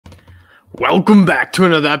Welcome back to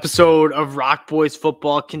another episode of Rock Boys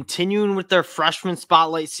Football, continuing with their freshman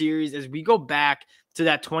spotlight series as we go back to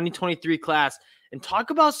that 2023 class and talk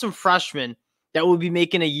about some freshmen that will be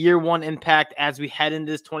making a year one impact as we head into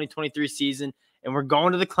this 2023 season. And we're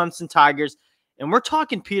going to the Clemson Tigers, and we're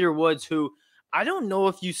talking Peter Woods, who I don't know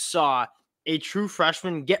if you saw a true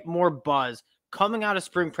freshman get more buzz coming out of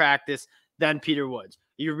spring practice than Peter Woods.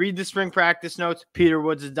 You read the spring practice notes, Peter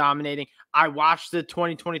Woods is dominating. I watched the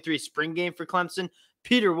 2023 spring game for Clemson.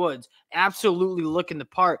 Peter Woods absolutely looking the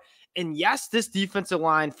part. And yes, this defensive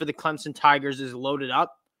line for the Clemson Tigers is loaded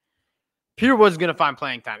up. Peter Woods is going to find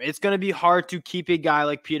playing time. It's going to be hard to keep a guy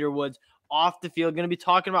like Peter Woods off the field. Going to be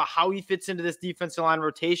talking about how he fits into this defensive line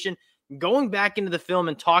rotation, going back into the film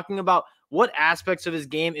and talking about what aspects of his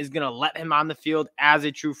game is going to let him on the field as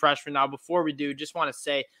a true freshman. Now, before we do, just want to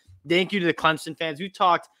say thank you to the Clemson fans. We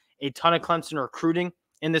talked a ton of Clemson recruiting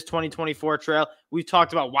in this 2024 trail. We've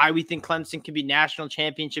talked about why we think Clemson can be national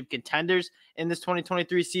championship contenders in this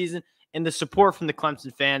 2023 season, and the support from the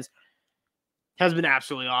Clemson fans has been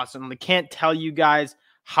absolutely awesome. I can't tell you guys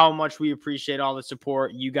how much we appreciate all the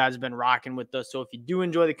support. You guys have been rocking with us. So if you do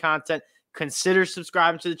enjoy the content, consider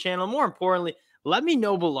subscribing to the channel. More importantly, let me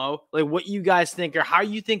know below what you guys think or how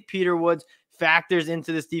you think Peter Woods factors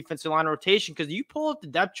into this defensive line rotation, because you pull up the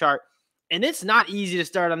depth chart, and it's not easy to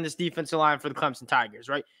start on this defensive line for the Clemson Tigers,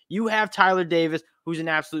 right? You have Tyler Davis, who's an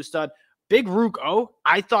absolute stud. Big Rook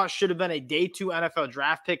I thought should have been a day 2 NFL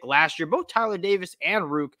draft pick last year. Both Tyler Davis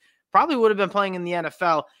and Rook probably would have been playing in the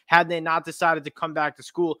NFL had they not decided to come back to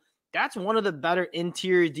school. That's one of the better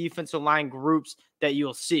interior defensive line groups that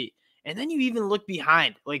you'll see. And then you even look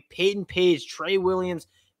behind, like Peyton Page, Trey Williams,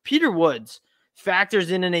 Peter Woods factors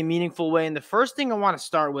in a meaningful way. And the first thing I want to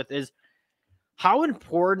start with is how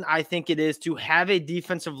important I think it is to have a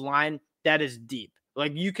defensive line that is deep.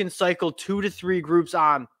 Like, you can cycle 2 to 3 groups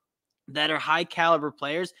on that are high caliber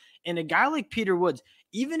players. And a guy like Peter Woods,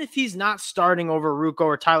 even if he's not starting over Ruocco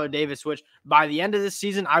or Tyler Davis, which by the end of this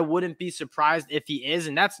season, I wouldn't be surprised if he is.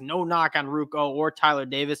 And that's no knock on Ruocco or Tyler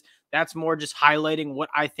Davis. That's more just highlighting what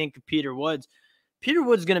I think of Peter Woods. Peter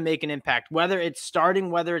Woods is going to make an impact, whether it's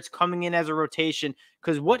starting, whether it's coming in as a rotation,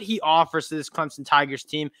 because what he offers to this Clemson Tigers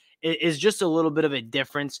team is just a little bit of a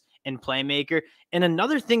difference in playmaker. And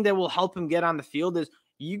another thing that will help him get on the field is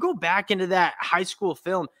you go back into that high school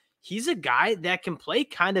film. He's a guy that can play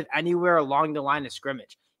kind of anywhere along the line of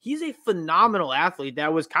scrimmage. He's a phenomenal athlete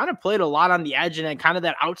that was kind of played a lot on the edge and kind of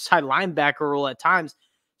that outside linebacker role at times.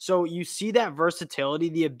 So you see that versatility,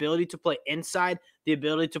 the ability to play inside, the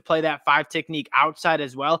ability to play that 5 technique outside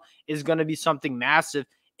as well is going to be something massive.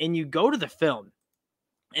 And you go to the film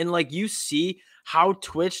and you see how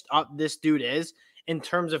twitched up this dude is in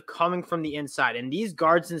terms of coming from the inside. And these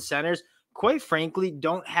guards and centers, quite frankly,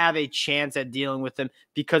 don't have a chance at dealing with him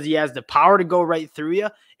because he has the power to go right through you.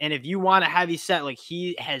 And if you want a heavy set,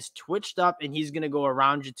 he has twitched up and he's going to go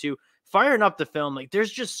around you too. Firing up the film,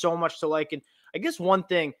 there's just so much to like. And I guess one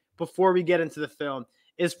thing before we get into the film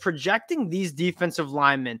is projecting these defensive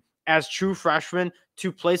linemen as true freshmen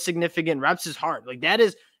to play significant reps is hard. That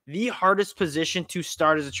is the hardest position to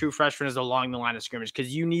start as a true freshman, is along the line of scrimmage,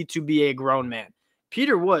 because you need to be a grown man.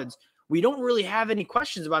 Peter Woods, we don't really have any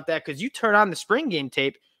questions about that, because you turn on the spring game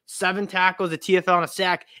tape, 7 tackles, a TFL, and a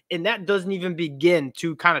sack, and that doesn't even begin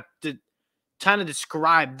to kind of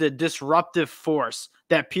describe the disruptive force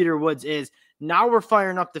that Peter Woods is. Now we're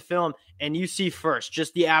firing up the film, and you see first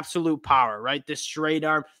just the absolute power, right? The straight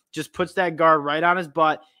arm just puts that guard right on his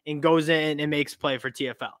butt and goes in and makes play for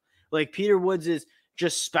TFL. Peter Woods is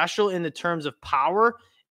just special in the terms of power.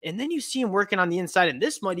 And then you see him working on the inside, and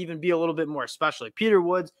this might even be a little bit more special. Peter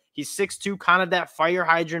Woods, he's 6'2", kind of that fire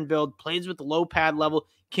hydrant build, plays with the low pad level,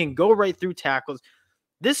 can go right through tackles.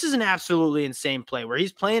 This is an absolutely insane play where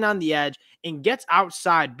he's playing on the edge and gets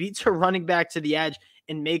outside, beats a running back to the edge,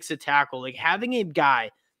 and makes a tackle. Having a guy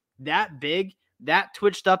that big, that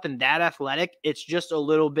twitched up, and that athletic, it's just a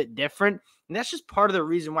little bit different. And that's just part of the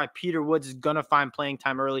reason why Peter Woods is going to find playing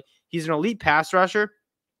time early. He's an elite pass rusher,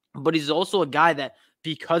 but he's also a guy that,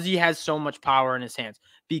 because he has so much power in his hands,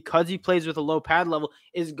 because he plays with a low pad level,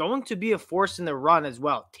 is going to be a force in the run as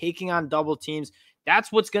well, taking on double teams.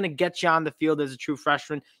 That's what's going to get you on the field as a true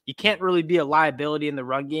freshman. You can't really be a liability in the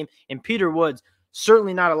run game. And Peter Woods,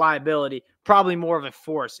 certainly not a liability, probably more of a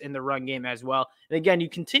force in the run game as well. And again, you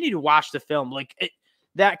continue to watch the film.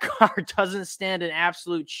 That car doesn't stand an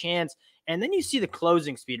absolute chance. And then you see the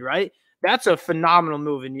closing speed, right? That's a phenomenal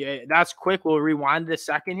move. And that's quick. We'll rewind it a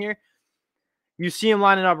second here. You see him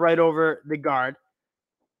lining up right over the guard.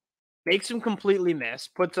 makes him completely miss,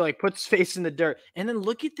 puts his face in the dirt, and then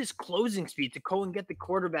look at this closing speed to go and get the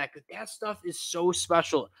quarterback. That stuff is so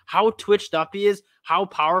special. How twitched up he is, how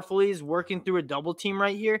powerful he is working through a double team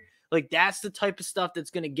right here. Like that's the type of stuff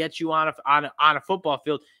that's going to get you on a football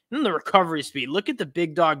field. And then the recovery speed. Look at the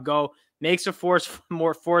big dog go, makes a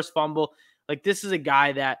more forced fumble. Like this is a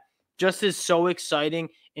guy that just is so exciting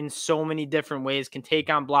in so many different ways. Can take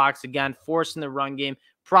on blocks again, forcing the run game.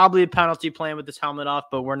 Probably a penalty playing with this helmet off,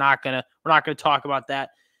 but we're not gonna talk about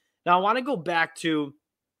that. Now I want to go back to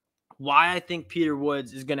why I think Peter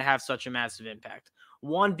Woods is gonna have such a massive impact.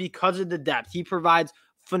 One, because of the depth. He provides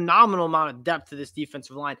phenomenal amount of depth to this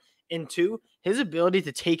defensive line. And two, his ability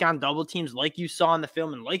to take on double teams like you saw in the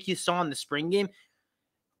film and like you saw in the spring game.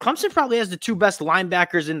 Clemson probably has the two best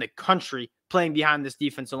linebackers in the country playing behind this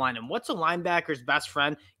defensive line. And what's a linebacker's best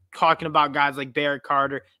friend? Talking about guys like Barrett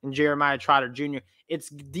Carter and Jeremiah Trotter Jr. It's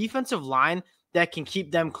defensive line that can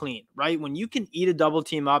keep them clean, right? When you can eat a double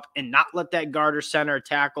team up and not let that guard or center or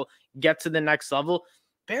tackle get to the next level,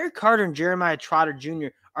 Barrett Carter and Jeremiah Trotter Jr.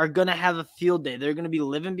 are going to have a field day. They're going to be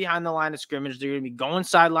living behind the line of scrimmage. They're going to be going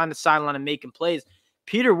sideline to sideline and making plays.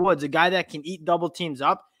 Peter Woods, a guy that can eat double teams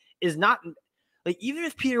up, is not like, even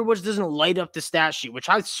if Peter Woods doesn't light up the stat sheet, which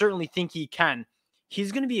I certainly think he can,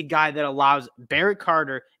 he's going to be a guy that allows Barrett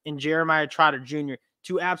Carter and Jeremiah Trotter Jr.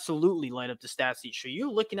 to absolutely light up the stat sheet. So you're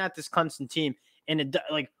looking at this Clemson team, and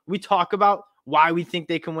we talk about why we think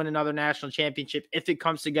they can win another national championship if it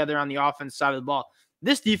comes together on the offense side of the ball.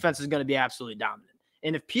 This defense is going to be absolutely dominant.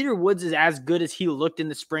 And if Peter Woods is as good as he looked in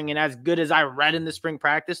the spring and as good as I read in the spring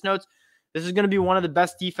practice notes, this is going to be one of the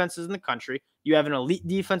best defenses in the country. You have an elite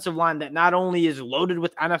defensive line that not only is loaded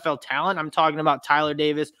with NFL talent, I'm talking about Tyler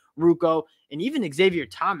Davis, Rucco, and even Xavier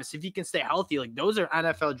Thomas. If he can stay healthy, like those are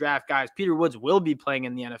NFL draft guys. Peter Woods will be playing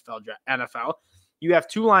in the NFL. You have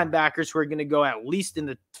two linebackers who are going to go at least in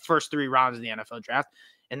the first 3 rounds of the NFL draft.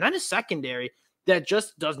 And then a secondary that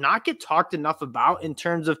just does not get talked enough about in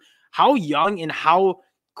terms of how young and how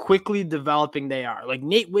quickly developing they are. Like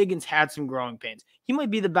Nate Wiggins had some growing pains. He might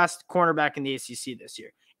be the best cornerback in the ACC this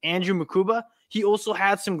year. Andrew Mukuba, he also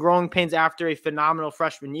had some growing pains after a phenomenal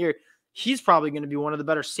freshman year. He's probably going to be one of the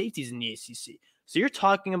better safeties in the ACC. So you're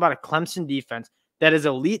talking about a Clemson defense that is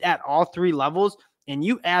elite at all 3 levels, and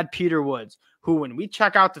you add Peter Woods, who when we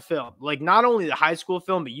check out the film, like not only the high school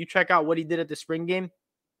film, but you check out what he did at the spring game,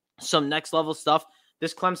 some next level stuff.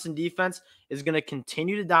 This Clemson defense is going to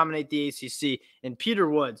continue to dominate the ACC, and Peter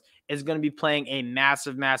Woods is going to be playing a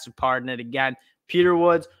massive, massive part in it again. Peter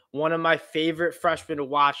Woods, one of my favorite freshmen to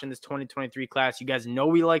watch in this 2023 class. You guys know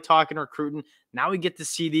we like talking recruiting. Now we get to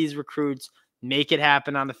see these recruits make it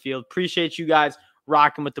happen on the field. Appreciate you guys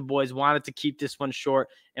rocking with the boys. Wanted to keep this one short,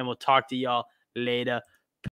 and we'll talk to y'all later.